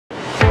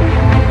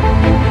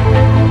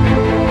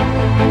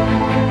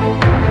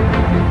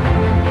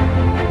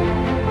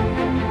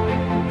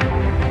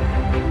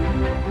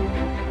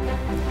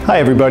Hi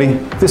everybody,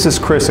 this is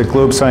Chris at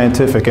Globe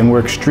Scientific, and we're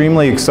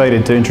extremely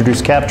excited to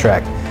introduce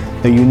CapTrack,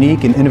 a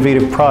unique and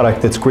innovative product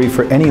that's great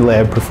for any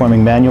lab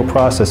performing manual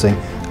processing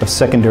of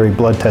secondary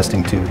blood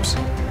testing tubes.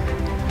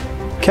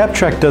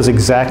 CapTrack does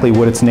exactly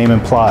what its name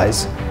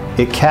implies.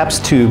 It caps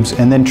tubes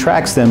and then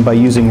tracks them by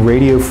using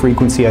radio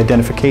frequency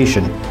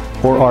identification,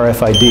 or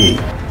RFID,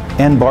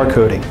 and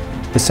barcoding,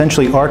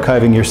 essentially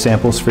archiving your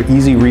samples for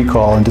easy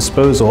recall and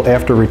disposal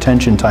after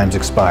retention times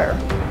expire.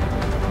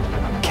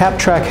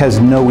 CapTrack has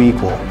no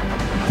equal.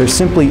 There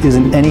simply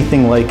isn't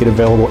anything like it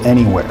available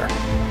anywhere.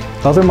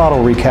 Other model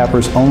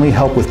recappers only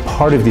help with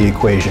part of the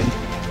equation,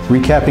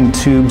 recapping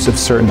tubes of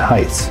certain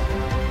heights.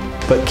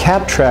 But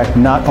CapTrack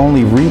not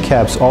only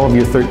recaps all of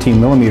your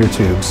 13mm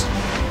tubes,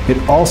 it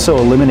also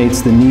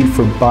eliminates the need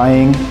for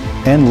buying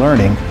and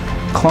learning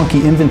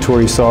clunky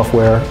inventory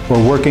software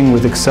or working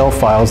with Excel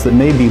files that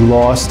may be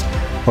lost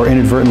or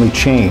inadvertently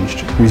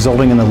changed,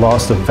 resulting in the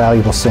loss of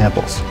valuable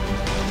samples.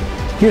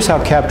 Here's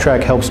how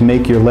CapTrack helps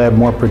make your lab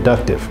more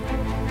productive.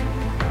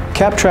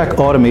 CapTrack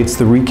automates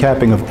the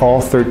recapping of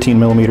all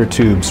 13mm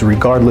tubes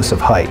regardless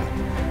of height.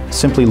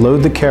 Simply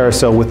load the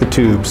carousel with the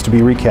tubes to be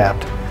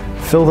recapped,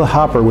 fill the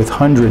hopper with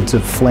hundreds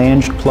of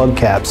flanged plug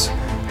caps,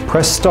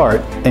 press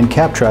start, and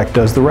CapTrack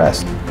does the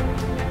rest.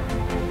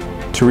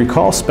 To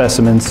recall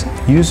specimens,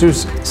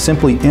 users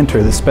simply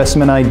enter the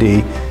specimen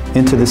ID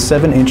into the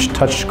 7-inch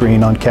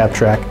touchscreen on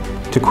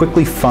CapTrack to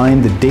quickly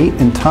find the date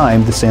and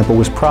time the sample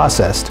was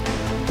processed,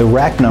 the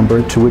rack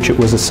number to which it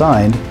was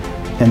assigned,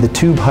 and the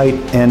tube height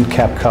and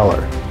cap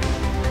color.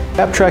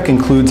 CapTrack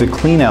includes a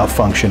cleanout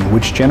function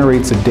which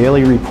generates a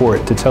daily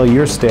report to tell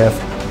your staff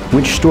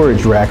which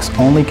storage racks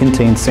only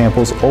contain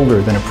samples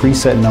older than a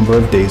preset number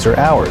of days or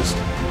hours.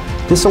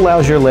 This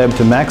allows your lab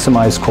to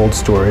maximize cold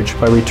storage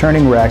by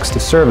returning racks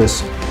to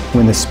service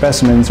when the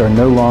specimens are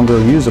no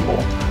longer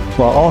usable,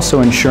 while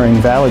also ensuring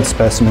valid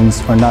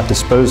specimens are not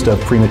disposed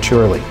of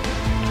prematurely.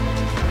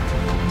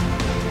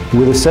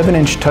 With a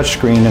 7-inch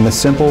touchscreen and a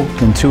simple,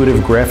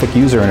 intuitive graphic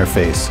user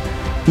interface,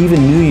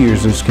 even new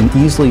users can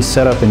easily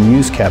set up and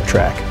use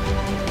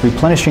CapTrack.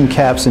 Replenishing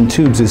caps and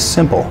tubes is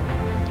simple.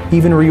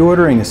 Even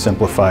reordering is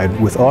simplified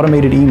with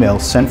automated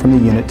emails sent from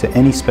the unit to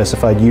any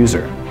specified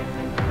user.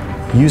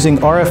 Using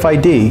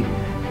RFID,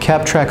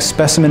 CapTrack's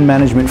specimen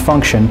management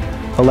function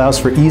allows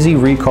for easy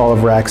recall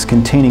of racks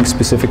containing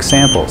specific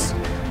samples.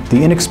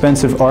 The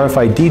inexpensive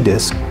RFID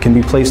disc can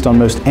be placed on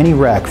most any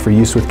rack for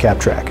use with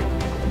CapTrack.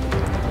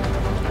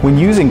 When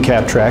using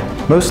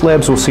CapTrack, most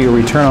labs will see a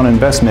return on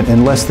investment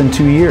in less than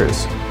 2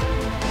 years.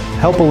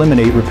 Help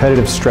eliminate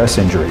repetitive stress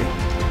injury,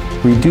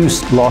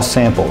 reduce lost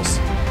samples,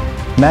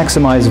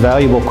 maximize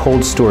valuable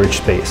cold storage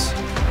space,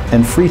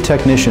 and free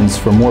technicians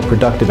for more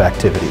productive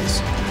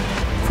activities.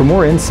 For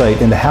more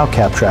insight into how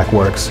CapTrack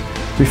works,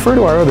 refer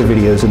to our other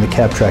videos in the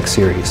CapTrack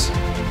series.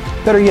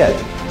 Better yet,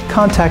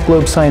 contact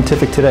Globe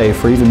Scientific today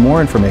for even more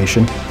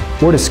information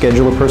or to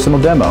schedule a personal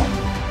demo.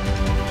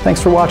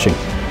 Thanks for watching.